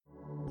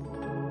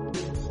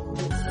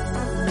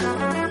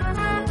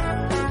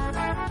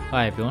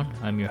Hi, everyone.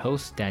 I'm your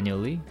host, Daniel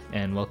Lee,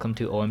 and welcome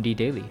to OMD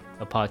Daily,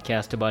 a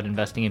podcast about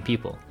investing in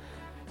people.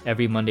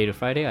 Every Monday to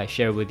Friday, I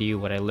share with you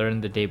what I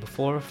learned the day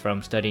before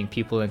from studying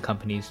people and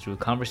companies through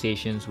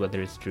conversations,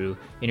 whether it's through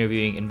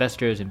interviewing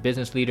investors and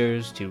business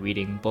leaders, to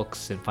reading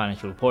books and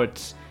financial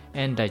reports,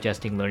 and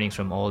digesting learnings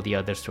from all the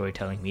other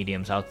storytelling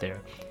mediums out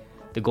there.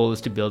 The goal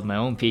is to build my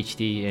own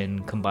PhD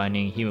in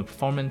combining human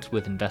performance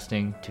with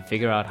investing to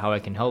figure out how I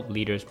can help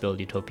leaders build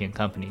utopian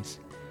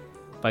companies.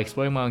 By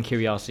exploring my own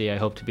curiosity, I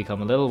hope to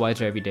become a little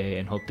wiser every day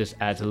and hope this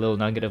adds a little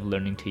nugget of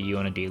learning to you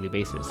on a daily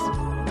basis.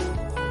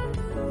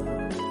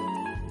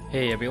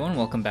 Hey everyone,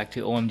 welcome back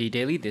to OMD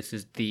Daily. This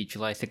is the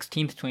July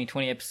 16th,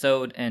 2020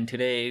 episode, and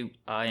today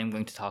I am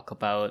going to talk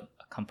about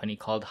a company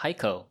called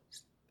HEICO.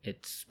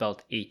 It's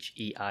spelled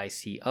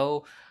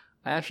H-E-I-C-O.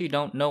 I actually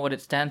don't know what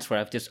it stands for.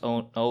 I've just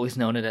always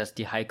known it as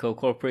the HEICO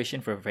Corporation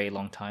for a very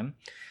long time.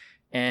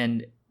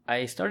 And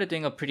I started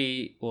doing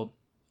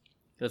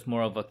it was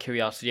more of a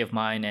curiosity of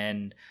mine,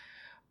 and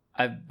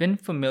I've been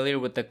familiar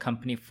with the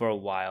company for a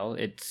while.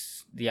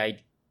 It's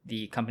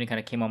the company kind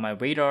of came on my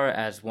radar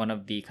as one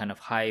of the kind of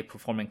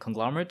high-performing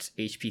conglomerates,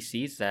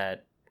 HPCs,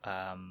 that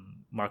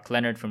Mark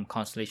Leonard from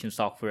Constellation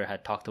Software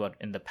had talked about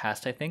in the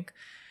past, I think.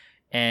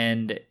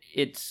 And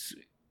it's,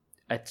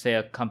 I'd say,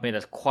 a company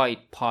that's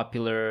quite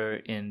popular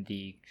in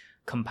the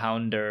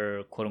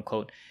compounder,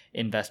 quote-unquote,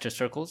 investor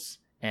circles.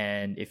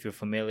 And if you're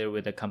familiar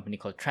with a company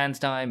called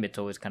TransDigm, it's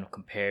always kind of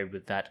compared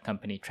with that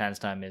company.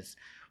 TransDigm is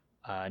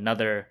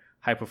another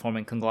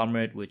high-performing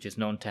conglomerate, which is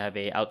known to have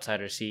a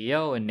outsider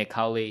CEO in Nick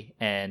Howley,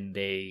 and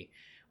they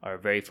are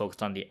very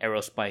focused on the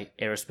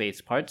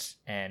aerospace parts,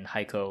 and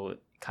HEICO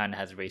kind of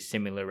has a very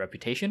similar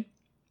reputation.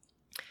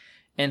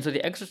 And so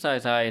the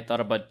exercise I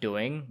thought about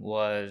doing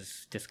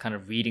was just kind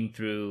of reading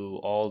through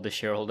all the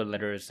shareholder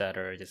letters that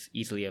are just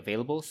easily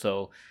available.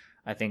 So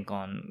I think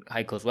on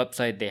HEICO's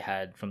website, they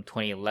had from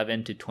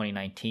 2011 to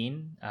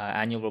 2019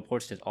 annual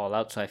reports just all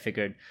out. So I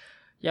figured,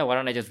 why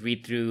don't I just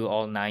read through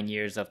all 9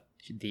 years of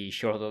the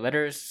shareholder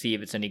letters, see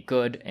if it's any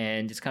good,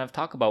 and just kind of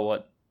talk about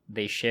what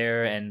they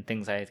share and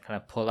things I kind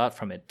of pull out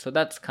from it. So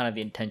that's kind of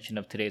the intention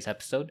of today's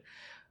episode.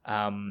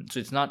 So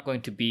it's not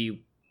going to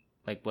be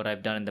like what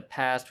I've done in the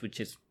past,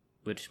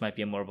 which might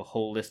be more of a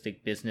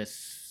holistic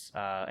business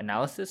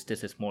analysis.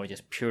 This is more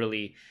just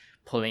purely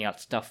pulling out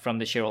stuff from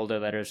the shareholder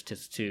letters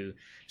just to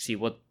see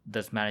what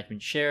does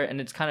management share, and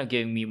it's kind of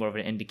giving me more of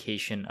an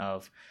indication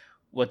of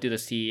what do the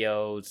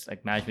CEOs,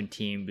 like management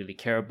team, really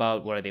care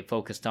about, what are they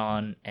focused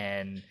on,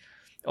 and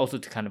also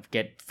to kind of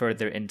get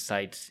further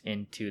insights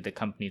into the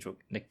company's,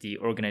 like the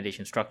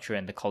organization structure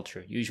and the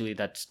culture. Usually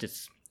that's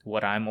just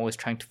what I'm always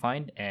trying to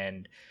find,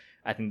 and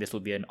I think this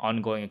will be an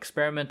ongoing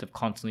experiment of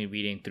constantly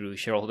reading through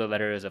shareholder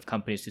letters of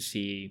companies to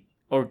see,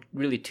 or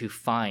really to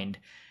find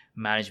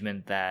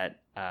management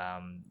that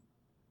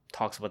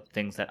talks about the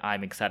things that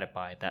I'm excited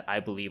by, that I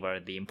believe are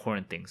the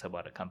important things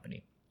about a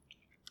company.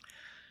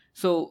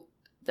 So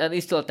at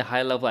least still at the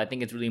high level, I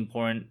think it's really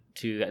important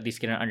to at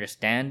least get an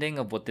understanding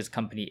of what this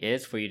company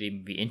is for you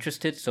to be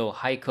interested. So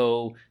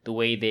HEICO, the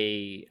way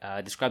they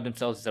describe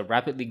themselves, is a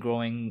rapidly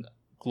growing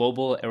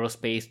global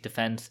aerospace,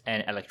 defense,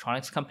 and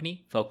electronics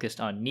company focused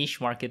on niche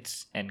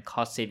markets and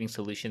cost-saving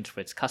solutions for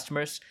its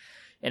customers.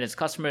 And its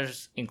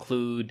customers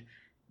include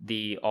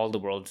all the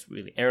world's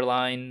really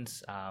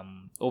airlines,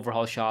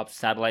 overhaul shops,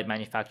 satellite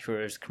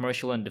manufacturers,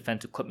 commercial and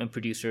defense equipment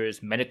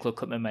producers, medical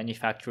equipment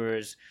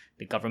manufacturers,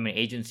 the government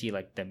agency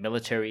like the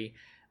military,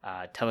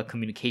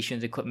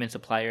 telecommunications equipment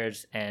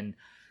suppliers, and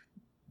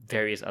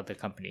various other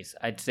companies.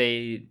 I'd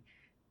say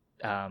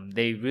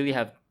they really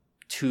have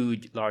two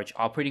large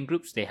operating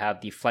groups. They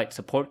have the flight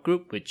support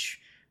group, which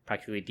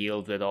practically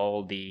deals with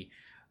all the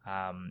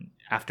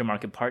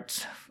aftermarket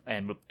parts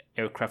and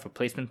aircraft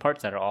replacement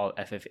parts that are all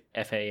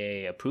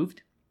FAA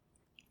approved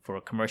for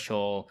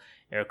commercial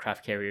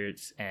aircraft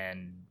carriers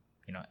and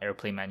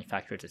airplane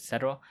manufacturers,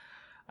 etc.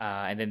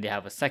 And then they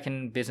have a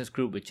second business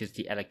group, which is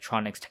the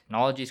electronics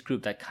technologies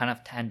group, that kind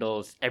of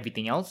handles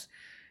everything else.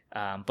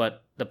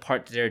 But the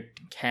parts there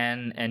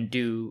can and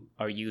do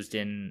are used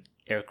in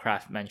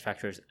aircraft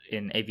manufacturers,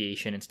 in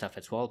aviation and stuff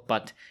as well.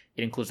 But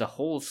it includes a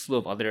whole slew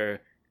of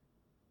other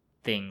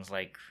things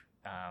like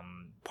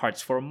parts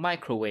for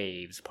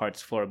microwaves,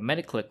 parts for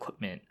medical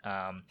equipment,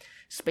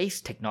 space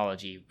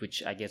technology,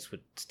 which I guess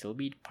would still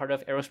be part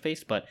of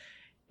aerospace, but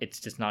it's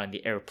just not in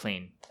the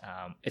airplane.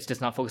 It's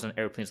just not focused on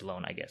airplanes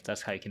alone, I guess.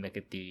 That's how you can look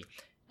at the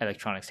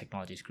electronics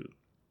technologies group.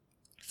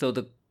 So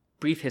the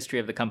brief history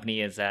of the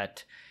company is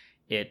that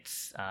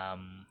it's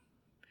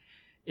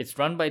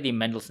run by the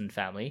Mendelsohn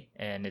family,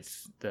 and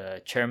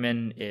the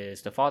chairman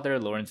is the father,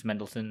 Lawrence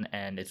Mendelsohn,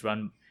 and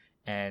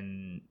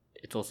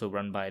it's also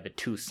run by the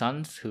two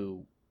sons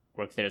who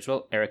work there as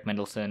well, Eric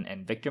Mendelsohn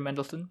and Victor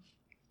Mendelsohn.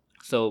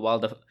 So while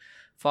the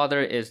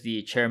father is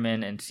the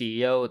chairman and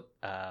CEO,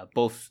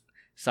 both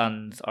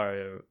sons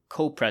are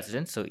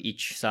co-presidents. So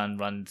each son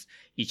runs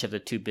each of the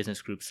two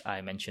business groups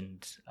I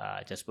mentioned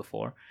just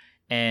before.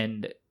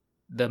 And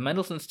the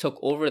Mendelsohns took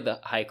over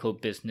the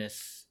HEICO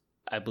business,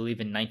 I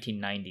believe, in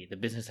 1990. The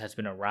business has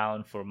been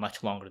around for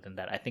much longer than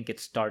that. I think it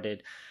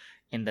started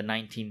in the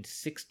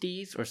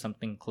 1960s or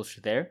something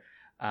closer there.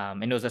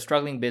 And it was a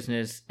struggling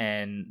business,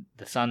 and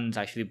the sons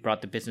actually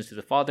brought the business to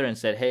the father and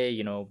said, hey,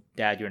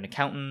 Dad, you're an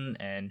accountant,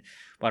 and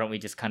why don't we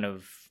just kind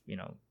of,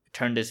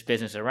 turn this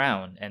business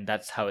around? And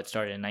that's how it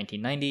started in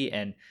 1990.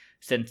 And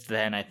since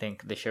then, I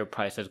think the share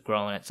price has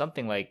grown at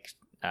something like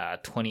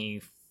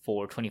 25%.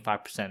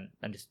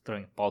 I'm just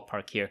throwing a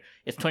ballpark here.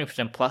 It's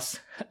 20% plus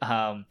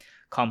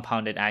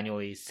compounded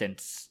annually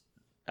since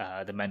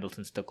the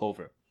Mendelsons took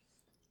over.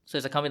 So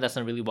it's a company that's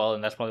done really well,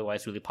 and that's probably why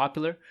it's really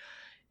popular.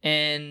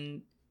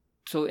 And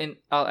so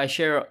I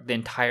share the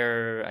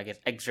entire,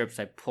 excerpts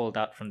I pulled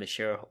out from the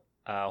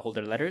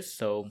shareholder letters.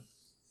 So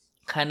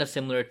kind of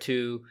similar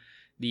to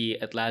the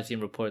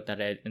Atlassian report that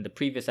in the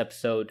previous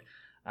episode,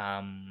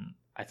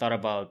 I thought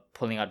about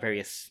pulling out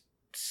various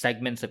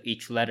segments of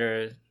each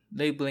letter,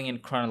 labeling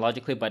it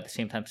chronologically, but at the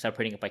same time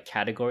separating it by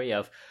category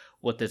of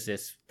what does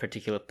this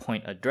particular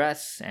point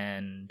address,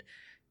 and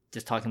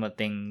just talking about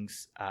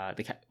things,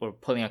 or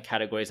pulling out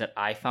categories that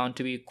I found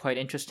to be quite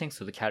interesting.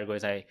 So the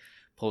categories I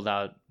pulled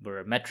out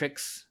were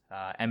metrics,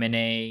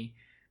 M&A,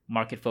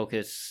 market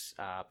focus,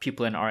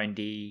 people and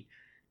R&D,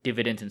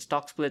 dividends and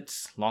stock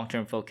splits,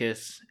 long-term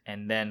focus,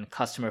 and then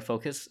customer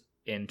focus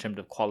in terms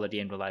of quality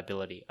and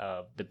reliability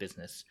of the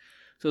business.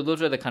 So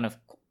those are the kind of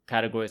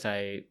categories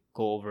I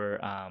go over,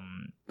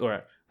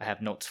 or I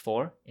have notes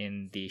for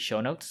in the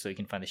show notes. So you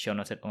can find the show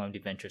notes at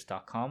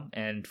omdventures.com.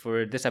 And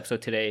for this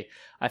episode today,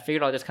 I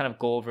figured I'll just kind of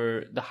go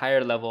over the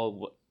higher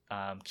level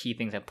key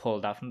things I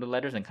pulled out from the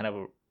letters and kind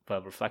of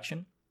a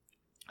reflection.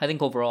 I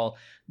think overall,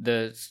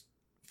 the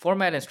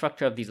format and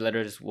structure of these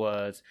letters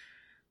was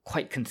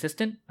quite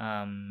consistent.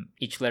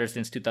 Each letter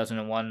since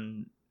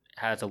 2001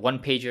 has a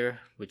one-pager,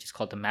 which is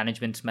called the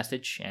management's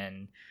message,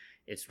 and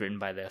it's written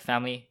by the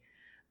family,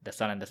 the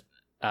son and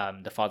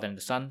the father and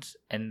the sons.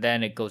 And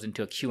then it goes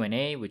into a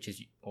Q&A, which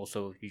is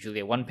also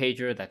usually a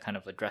one-pager that kind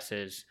of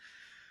addresses,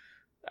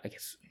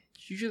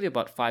 usually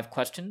about 5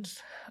 questions.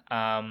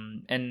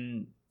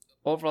 And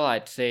overall,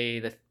 I'd say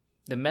that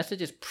the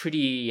message is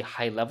pretty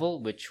high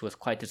level, which was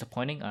quite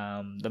disappointing.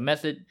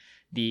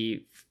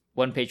 The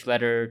one-page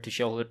letter to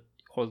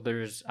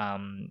shareholders,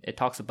 it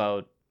talks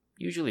about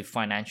usually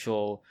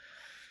financial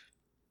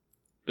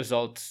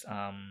results,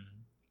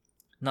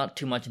 not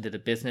too much into the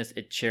business.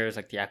 It shares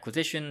the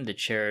acquisition, it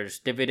shares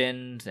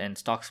dividends and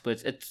stock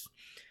splits.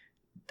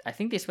 I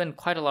think they spend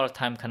quite a lot of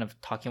time kind of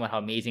talking about how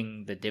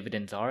amazing the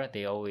dividends are.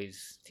 They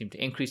always seem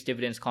to increase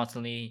dividends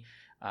constantly.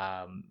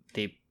 I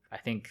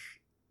think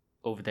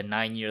over the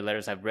 9-year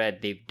letters I've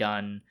read, they've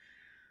done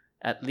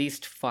at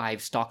least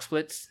 5 stock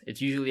splits. It's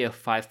usually a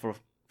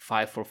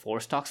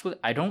 5-for-4 stock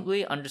split. I don't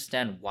really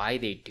understand why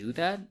they do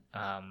that.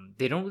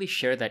 They don't really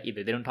share that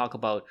either. They don't talk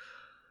about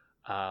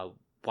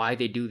why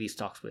they do these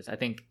stock splits. I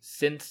think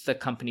since the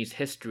company's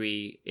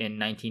history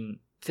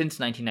since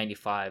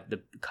 1995,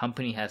 the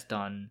company has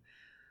done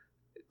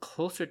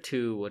closer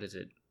to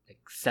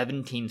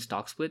 17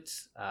 stock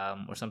splits,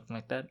 or something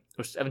like that,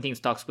 or 17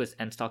 stock splits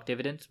and stock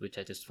dividends, which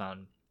I just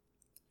found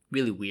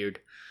really weird.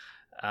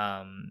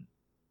 I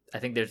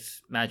think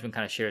there's management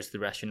kind of shares the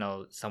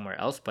rationale somewhere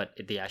else, but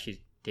they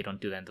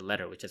don't do that in the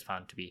letter, which is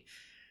found to be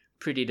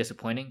pretty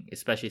disappointing,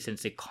 especially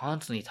since they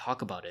constantly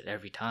talk about it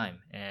every time.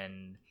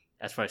 And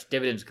as far as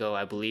dividends go,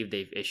 I believe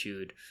they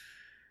issue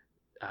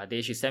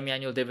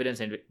semi-annual dividends,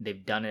 and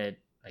they've done it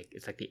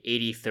it's the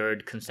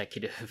 83rd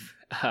consecutive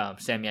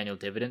semi-annual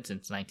dividend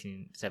since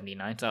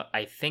 1979. So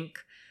I think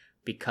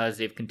because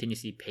they've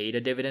continuously paid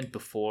a dividend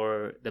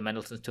before the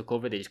Mendelsons took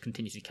over, they just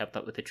continuously kept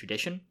up with the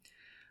tradition.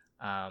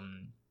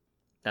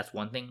 That's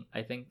one thing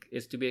I think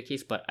is to be the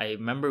case. But I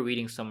remember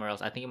reading somewhere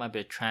else, I think it might be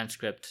a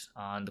transcript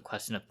on the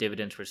question of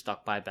dividends for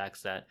stock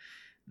buybacks, that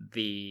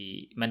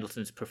the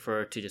Mendelsons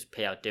prefer to just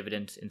pay out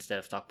dividends instead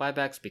of stock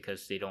buybacks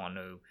because they don't want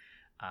to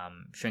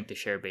shrink the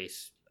share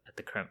base at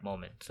the current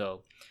moment.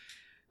 So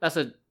that's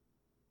a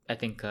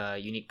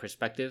unique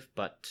perspective,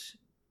 but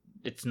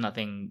it's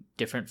nothing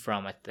different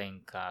from, I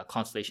think,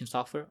 Constellation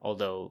Software,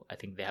 although I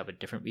think they have a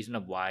different reason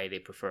of why they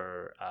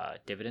prefer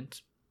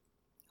dividends,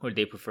 or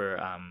they prefer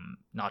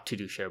not to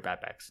do share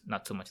buybacks,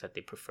 not so much that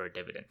they prefer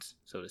dividends,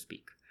 so to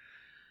speak.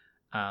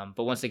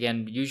 But once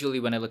again,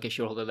 usually when I look at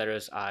shareholder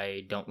letters,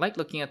 I don't like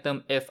looking at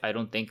them if I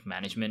don't think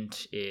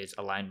management is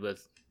aligned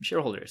with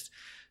shareholders.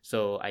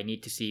 So I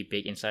need to see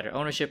big insider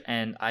ownership,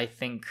 and I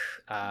think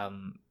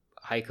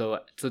Heiko,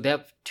 so they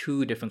have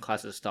 2 different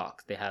classes of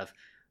stock. They have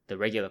the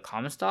regular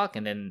common stock,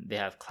 and then they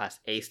have Class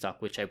A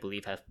stock, which I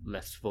believe have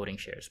less voting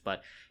shares.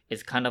 But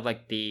it's kind of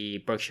like the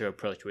Berkshire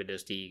approach, where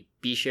there's the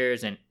B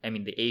shares, the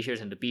A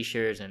shares and the B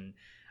shares, and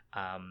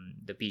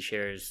the B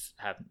shares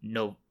have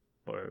no,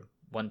 or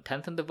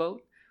 1/10 of the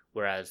vote,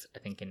 whereas I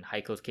think in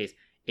Heiko's case,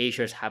 A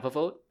shares have a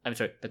vote.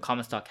 The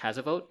common stock has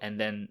a vote, and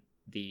then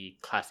the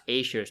Class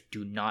A shares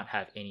do not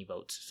have any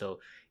votes. So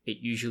it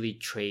usually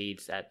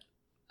trades at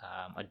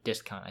a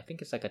discount. I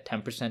think it's like a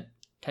 10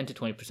 to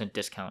 20%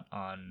 discount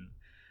on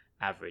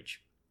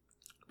average.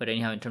 But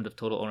anyhow, in terms of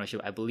total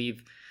ownership, I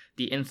believe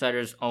the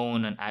insiders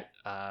own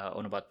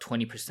about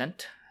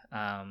 20%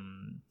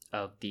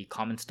 of the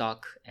common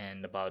stock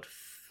and about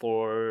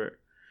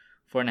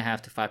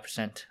 4.5 to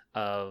 5%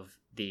 of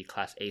the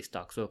Class A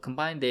stock. So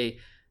combined, I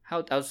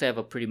would say have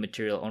a pretty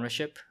material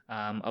ownership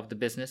of the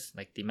business.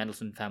 Like the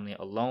Mendelsohn family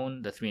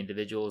alone, the three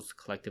individuals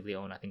collectively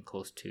own, I think,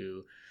 close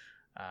to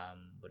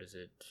what is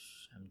it?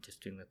 I'm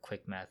just doing the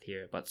quick math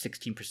here. About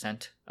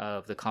 16%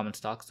 of the common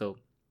stock. So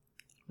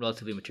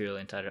relatively material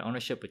insider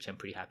ownership, which I'm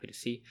pretty happy to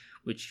see,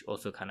 which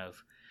also kind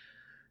of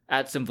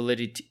adds some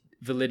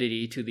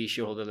validity to the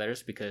shareholder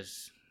letters,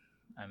 because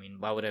I mean,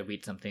 why would I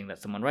read something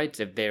that someone writes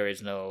if there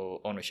is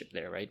no ownership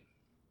there, right?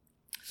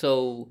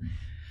 So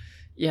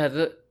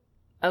yeah,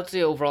 I would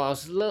say overall I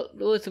was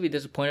relatively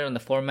disappointed on the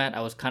format.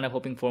 I was kind of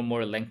hoping for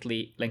more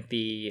lengthy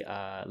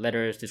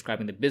letters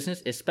describing the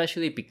business,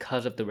 especially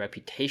because of the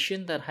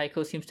reputation that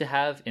Heiko seems to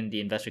have in the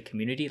investor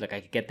community. Like,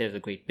 I could get there's a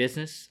great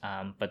business,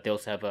 but they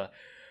also have a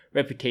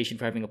reputation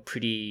for having a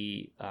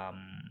pretty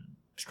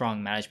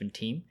strong management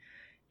team.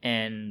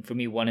 And for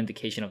me, one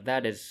indication of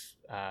that is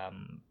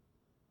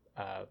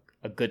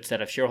a good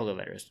set of shareholder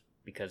letters,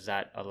 because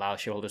that allows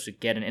shareholders to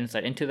get an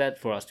insight into that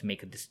for us to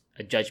make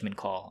a judgment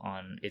call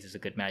on is this a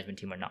good management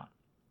team or not.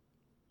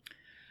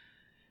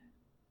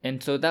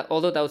 And so that,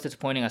 although that was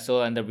disappointing, I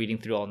still ended up reading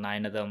through all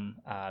 9 of them,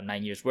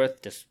 9 years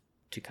worth, just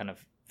to kind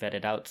of vet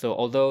it out. So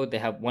although they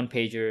have one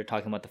pager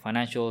talking about the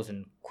financials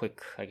and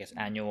quick, I guess,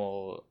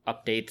 annual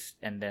updates,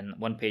 and then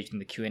one page in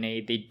the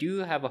Q&A, they do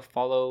have a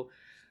follow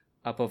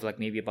up of like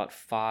maybe about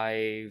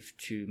 5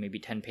 to maybe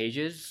 10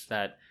 pages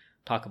that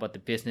talk about the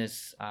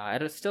business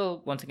at a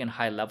still, once again,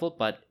 high level,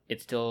 but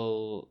it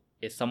still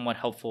is somewhat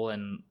helpful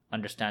in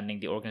understanding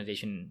the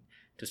organization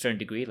to a certain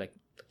degree, like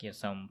looking at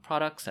some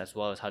products as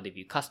well as how they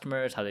view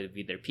customers, how they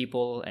view their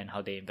people, and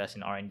how they invest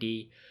in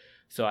R&D.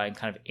 So I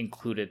kind of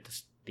included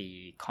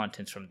the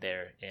contents from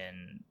there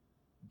in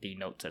the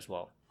notes as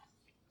well.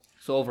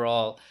 So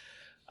overall,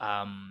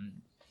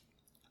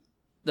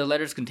 the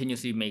letters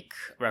continuously make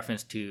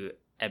reference to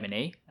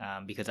M&A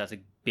because that's a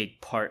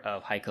big part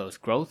of Heiko's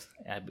growth.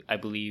 I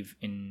believe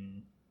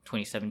in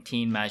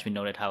 2017, management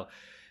noted how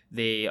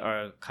they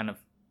are kind of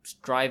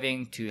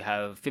striving to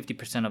have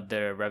 50% of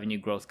their revenue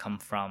growth come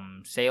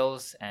from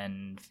sales,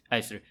 and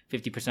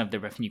 50% of their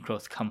revenue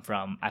growth come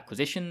from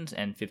acquisitions,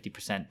 and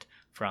 50%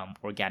 from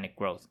organic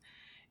growth.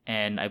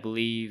 And I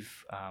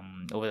believe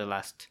over the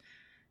last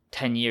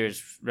 10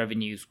 years,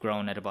 revenue's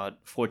grown at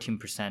about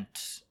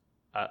 14%,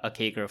 a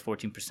CAGR of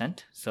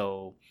 14%.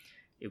 So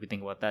if we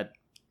think about that,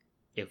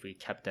 if we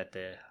kept at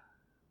the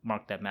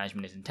mark that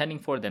management is intending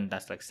for, then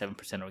that's like 7%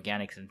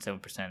 organics and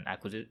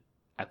 7%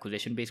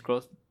 acquisition-based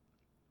growth.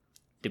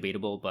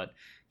 Debatable, but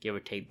give or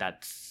take,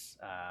 that's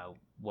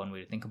one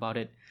way to think about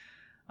it.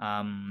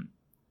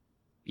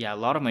 Yeah, a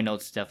lot of my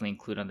notes definitely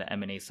include on the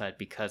M&A side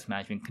because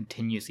management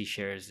continuously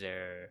shares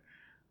their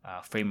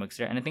frameworks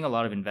there. And I think a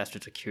lot of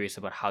investors are curious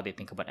about how they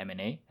think about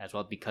M&A as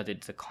well, because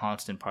it's a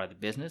constant part of the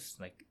business.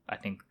 Like, I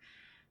think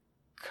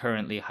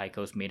currently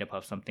Heiko is made up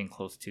of something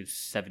close to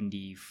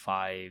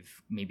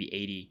 75, maybe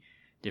 80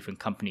 different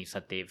companies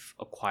that they've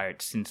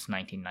acquired since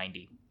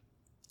 1990.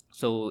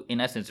 So in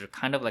essence, they're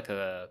kind of like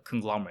a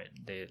conglomerate.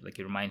 It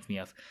reminds me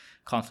of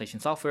Constellation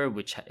Software,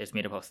 which is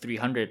made up of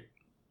 300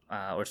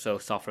 or so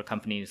software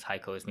companies.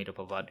 Heiko is made up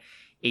of about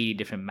 80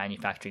 different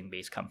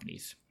manufacturing-based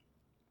companies.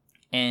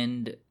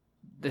 And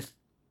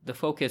the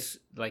focus,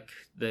 like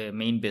the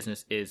main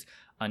business, is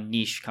on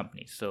niche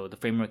companies. So the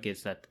framework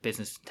is that the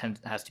business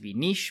has to be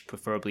niche,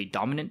 preferably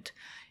dominant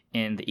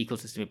in the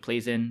ecosystem it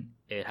plays in.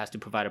 It has to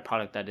provide a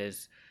product that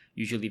is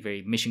usually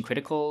very mission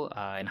critical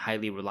and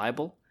highly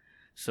reliable.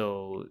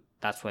 So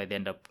that's why they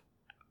end up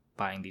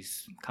buying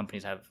these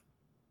companies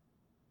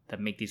that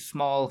make these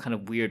small kind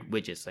of weird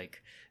widgets.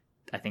 Like,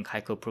 I think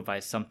Heiko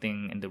provides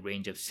something in the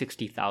range of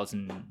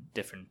 60,000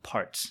 different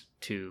parts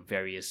to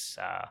various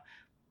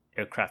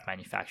aircraft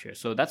manufacturers.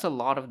 So that's a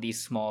lot of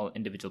these small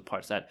individual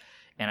parts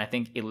and I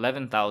think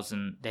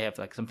 11,000, they have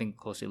like something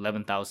close to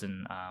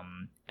 11,000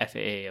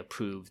 FAA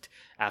approved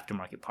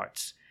aftermarket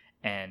parts.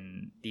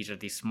 And these are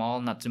these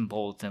small nuts and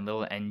bolts and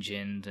little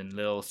engines and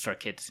little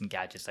circuits and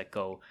gadgets that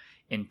go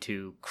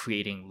into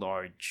creating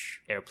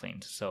large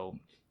airplanes. So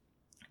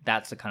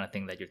that's the kind of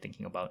thing that you're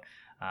thinking about.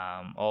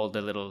 All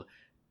the little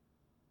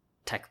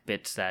tech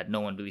bits that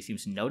no one really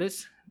seems to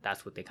notice,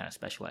 that's what they kind of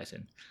specialize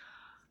in.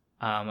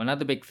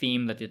 Another big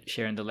theme that they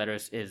share in the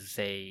letters is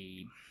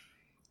a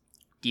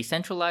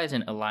decentralized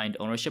and aligned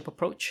ownership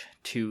approach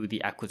to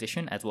the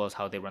acquisition, as well as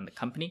how they run the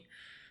company.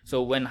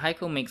 So when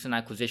Heiko makes an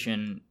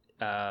acquisition,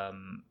 I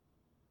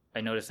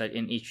noticed that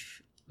in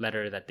each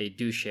letter that they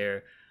do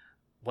share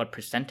what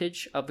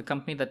percentage of the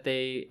company that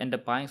they end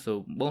up buying.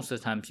 So most of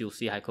the times you'll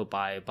see Heiko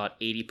buy about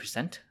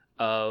 80%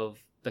 of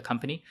the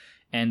company.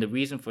 And the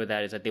reason for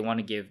that is that they want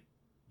to give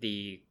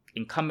the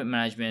incumbent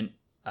management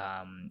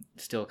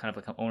still kind of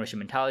like an ownership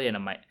mentality, and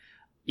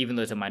even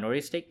though it's a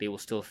minority stake, they will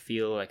still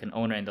feel like an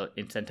owner and they'll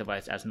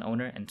incentivize as an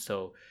owner. And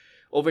so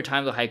over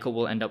time, the Heiko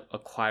will end up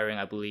acquiring,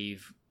 I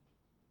believe,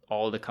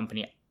 all the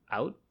company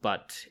out,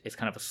 but it's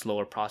kind of a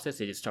slower process.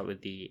 They just start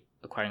with the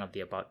acquiring of the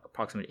about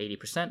approximately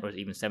 80% or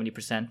even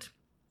 70%.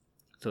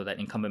 so that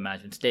incumbent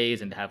management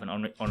stays and they have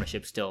an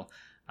ownership still,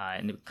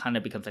 and it kind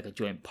of becomes like a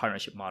joint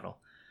partnership model.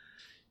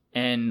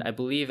 And I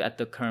believe at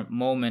the current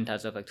moment,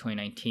 as of like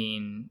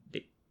 2019,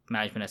 the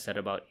management has said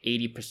about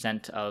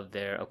 80% of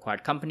their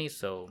acquired companies,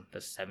 so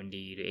the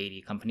 70 to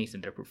 80 companies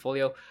in their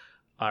portfolio,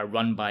 are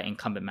run by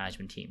incumbent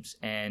management teams.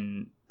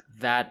 And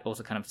that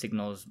also kind of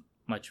signals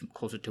much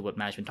closer to what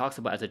management talks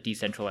about as a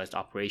decentralized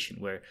operation,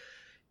 where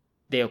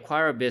they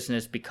acquire a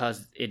business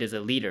because it is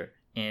a leader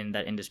in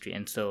that industry.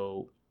 And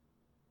so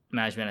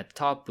management at the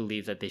top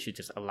believes that they should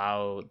just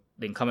allow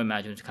the incumbent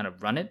management to kind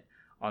of run it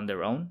on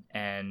their own.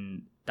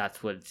 And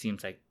that's what it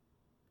seems like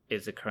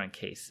is the current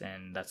case.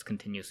 And that's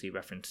continuously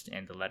referenced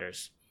in the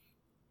letters.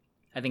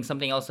 I think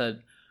something else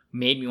that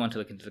made me want to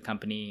look into the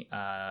company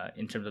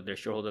in terms of their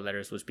shareholder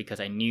letters was because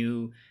I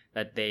knew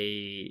that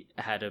they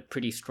had a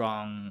pretty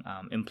strong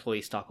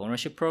employee stock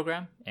ownership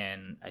program.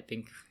 And I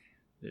think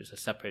there's a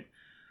separate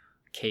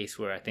case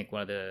where I think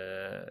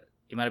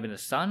it might have been the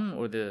son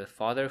or the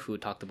father who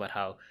talked about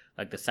how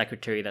like the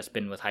secretary that's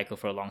been with Heiko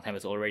for a long time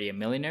is already a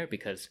millionaire,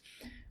 because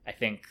I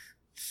think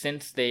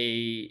since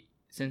the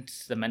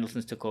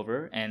Mendelsons took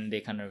over and they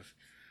kind of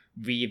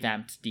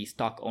revamped the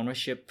stock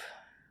ownership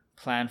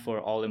plan for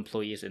all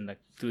employees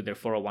through their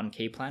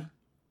 401k plan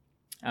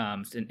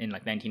in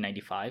like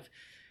 1995,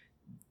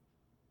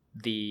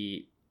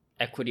 the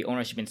equity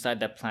ownership inside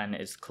that plan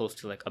is close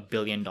to like $1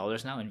 billion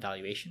now in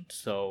valuation.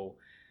 So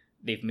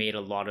they've made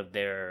a lot of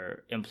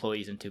their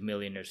employees into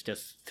millionaires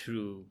just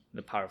through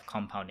the power of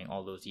compounding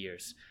all those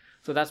years.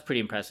 So that's pretty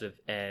impressive,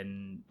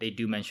 and they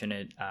do mention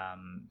it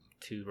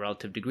to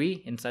relative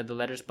degree inside the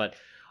letters. But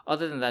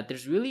other than that,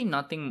 there's really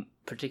nothing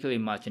particularly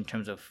much in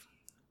terms of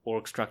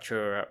org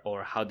structure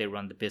or how they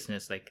run the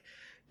business. Like,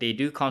 they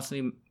do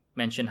constantly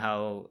mention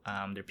how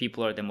their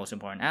people are their most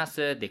important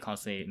asset. They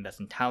constantly invest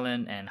in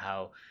talent, and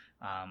how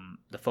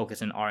the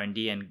focus in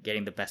R&D and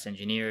getting the best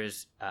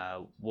engineers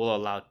will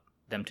allow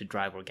them to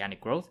drive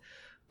organic growth.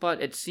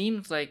 But it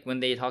seems like when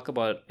they talk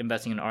about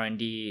investing in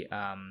R&D,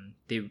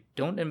 they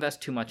don't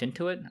invest too much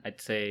into it.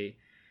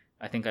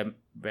 I think I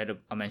read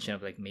a mention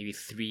of like maybe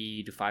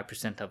 3 to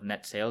 5% of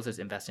net sales is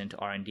invested into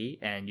R&D,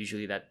 and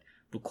usually that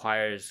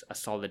requires a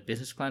solid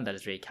business plan that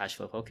is very cash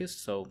flow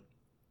focused. So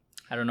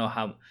I don't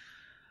know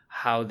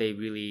how they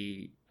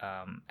really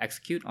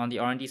execute on the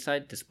R&D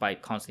side,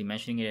 despite constantly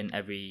mentioning it in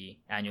every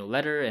annual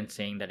letter and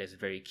saying that it's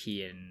very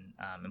key and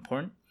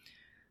important.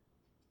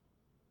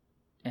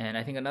 And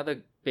I think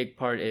another big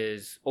part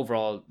is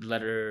overall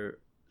letters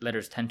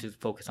tend to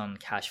focus on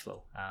cash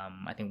flow.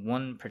 I think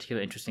one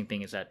particular interesting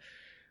thing is that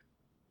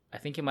I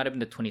think it might have been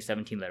the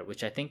 2017 letter,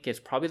 which I think is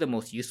probably the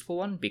most useful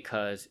one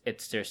because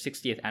it's their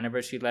 60th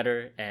anniversary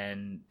letter,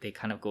 and they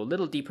kind of go a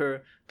little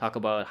deeper, talk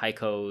about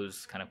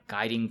Heiko's kind of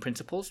guiding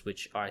principles,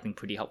 which are, I think,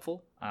 pretty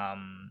helpful.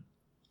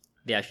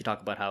 They actually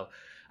talk about how,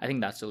 I think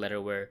that's the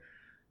letter where,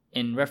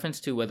 in reference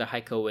to whether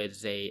Heiko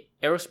is a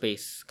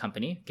aerospace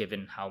company,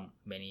 given how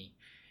many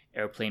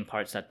airplane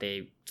parts that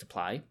they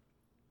supply,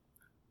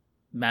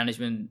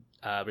 management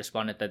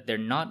responded that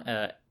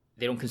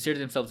they don't consider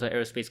themselves an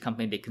aerospace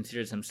company. They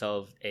consider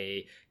themselves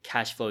a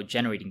cash flow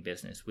generating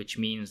business, which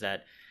means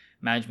that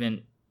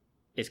management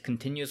is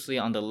continuously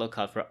on the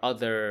lookout for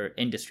other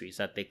industries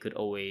that they could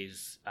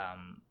always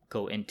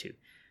go into.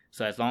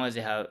 So as long as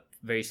they have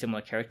very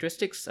similar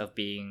characteristics of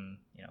being,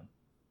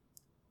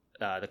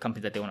 the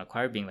company that they want to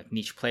acquire being like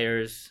niche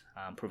players,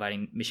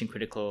 providing mission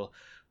critical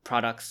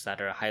products that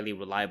are highly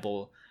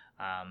reliable,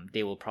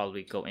 they will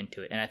probably go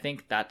into it. And I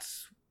think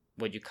that's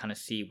what you kind of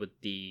see with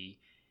the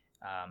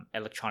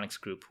electronics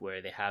group,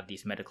 where they have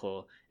these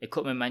medical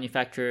equipment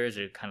manufacturers.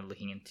 They're kind of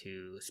looking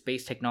into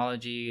space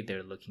technology.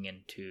 They're looking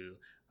into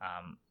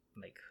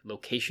like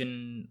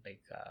location,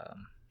 like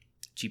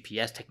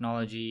GPS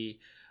technology.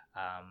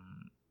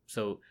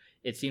 So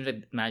it seems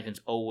like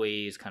management's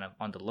always kind of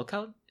on the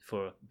lookout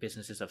for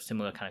businesses of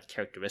similar kind of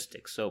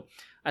characteristics. So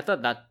I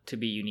thought that to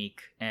be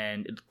unique,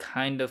 and it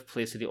kind of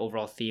plays to the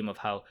overall theme of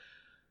how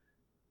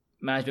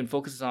management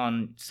focuses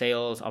on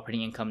sales,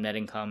 operating income, net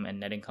income, and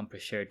net income per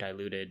share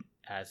diluted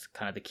as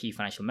kind of the key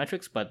financial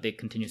metrics, but they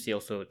continuously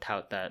also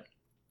tout that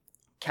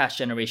cash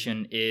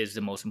generation is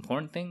the most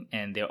important thing,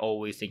 and they're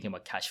always thinking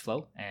about cash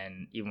flow.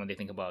 And even when they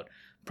think about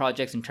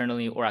projects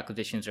internally or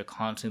acquisitions, they're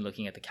constantly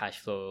looking at the cash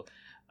flow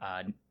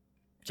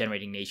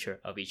generating nature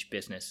of each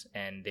business,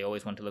 and they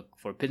always want to look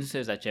for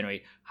businesses that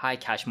generate high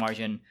cash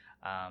margin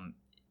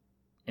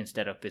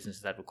instead of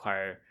businesses that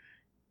require,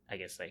 I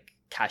guess, like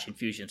cash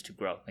infusions to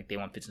grow. Like, they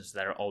want businesses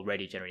that are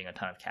already generating a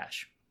ton of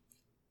cash.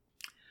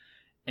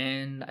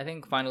 And I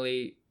think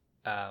finally,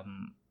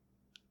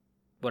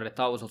 what I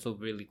thought was also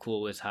really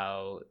cool was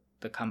how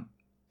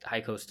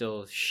Heiko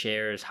still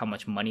shares how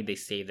much money they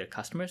save their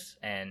customers.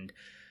 And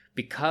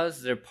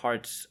because their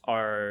parts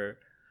are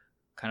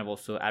kind of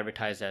also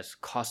advertised as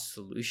cost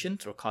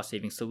solutions or cost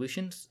saving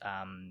solutions,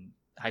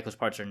 Heiko's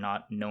parts are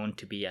not known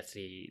to be as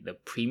the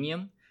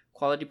premium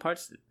quality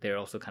parts. They're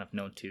also kind of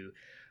known to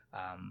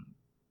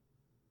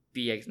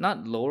be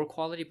not lower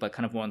quality, but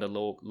kind of one of the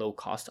low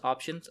cost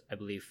options, I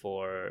believe,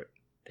 for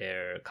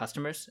their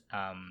customers.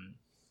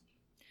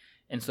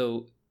 And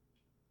so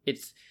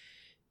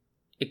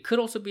it could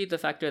also be the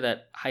factor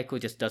that Heiko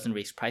just doesn't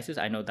raise prices.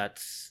 I know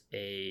that's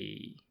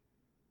a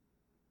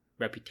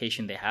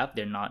reputation they have.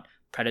 They're not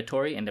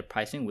predatory in their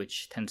pricing,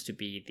 which tends to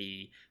be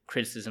the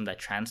criticism that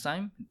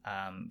TransDigm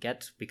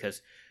gets,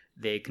 because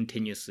they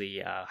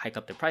continuously hike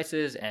up their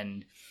prices,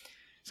 and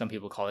some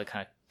people call it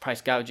kind of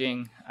price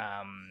gouging.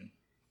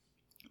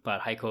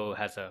 But Heiko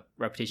has a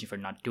reputation for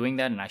not doing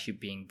that and actually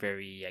being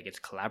very, I guess,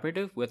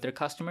 collaborative with their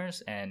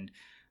customers. And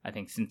I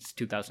think since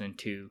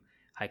 2002,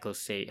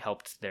 Heiko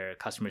helped their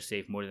customers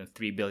save more than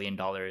 $3 billion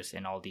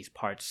in all these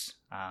parts.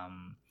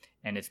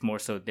 And it's more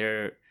so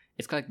they're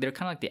kind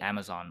of like the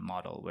Amazon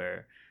model,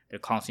 where they're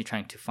constantly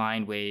trying to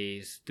find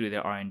ways through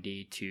their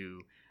R&D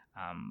to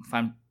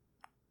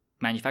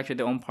manufacture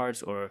their own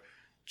parts or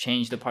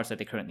change the parts that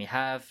they currently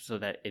have so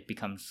that it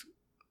becomes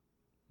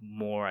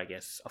more, I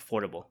guess,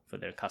 affordable for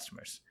their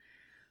customers.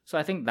 So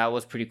I think that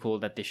was pretty cool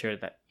that they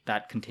shared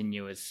that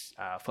continuous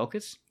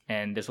focus.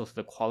 And there's also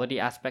the quality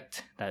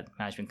aspect that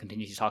management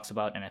continuously talks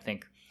about. And I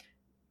think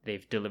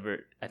they've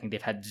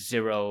had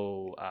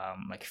zero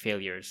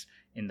failures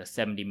in the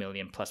 70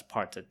 million plus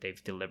parts that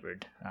they've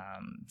delivered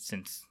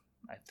since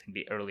I think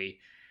the early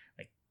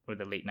or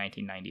the late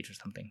 1990s or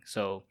something.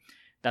 So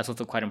that's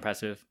also quite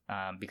impressive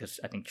because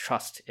I think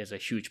trust is a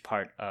huge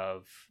part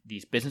of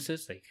these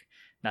businesses.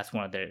 That's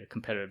one of their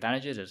competitive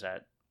advantages, is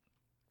that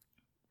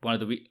one of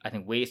the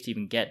ways to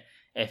even get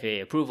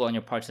FAA approval on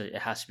your parts is that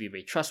it has to be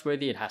very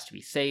trustworthy, it has to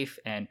be safe,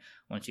 and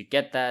once you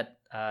get that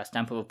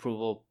stamp of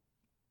approval,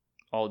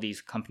 all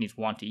these companies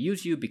want to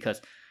use you because,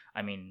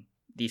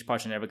 these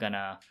parts are never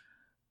gonna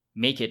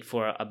make it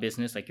for a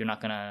business. You're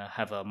not gonna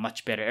have a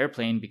much better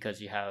airplane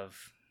because you have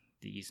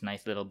these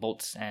nice little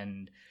bolts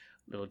and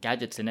little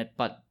gadgets in it,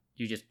 but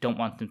you just don't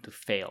want them to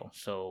fail.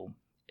 So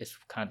it's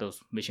kind of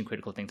those mission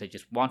critical things that you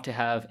just want to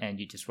have, and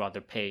you just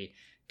rather pay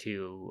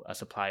to a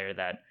supplier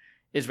that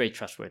is very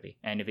trustworthy.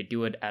 And if they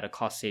do it at a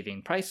cost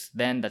saving price,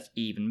 then that's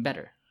even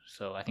better.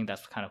 So I think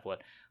that's kind of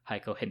what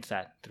Heiko hints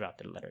at throughout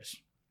their letters.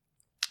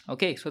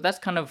 Okay, so that's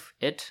kind of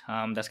it.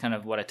 That's kind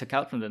of what I took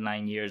out from the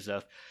 9 years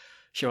of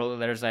shareholder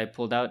letters I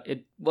pulled out.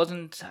 It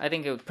wasn't, I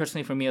think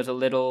personally for me, it was a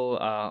little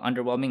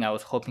underwhelming. I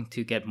was hoping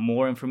to get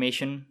more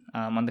information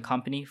on the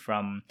company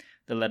from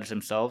the letters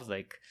themselves.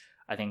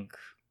 I think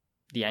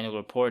the annual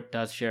report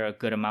does share a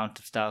good amount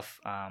of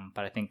stuff,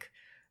 but I think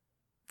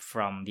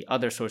from the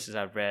other sources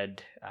I've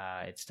read,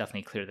 it's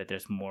definitely clear that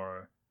there's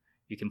more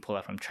you can pull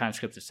out from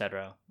transcripts,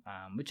 etc.,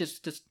 which is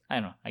just, I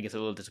don't know, I guess a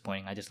little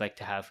disappointing. I just like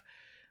to have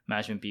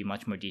management be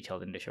much more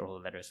detailed in the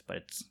shareholder letters, but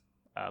it's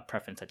a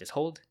preference I just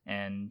hold.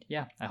 And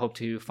yeah, I hope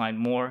to find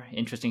more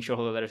interesting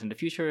shareholder letters in the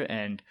future,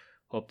 and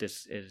hope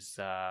this is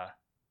a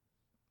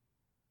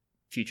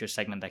future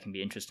segment that can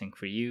be interesting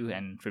for you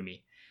and for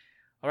me.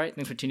 All right,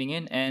 thanks for tuning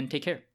in, and take care.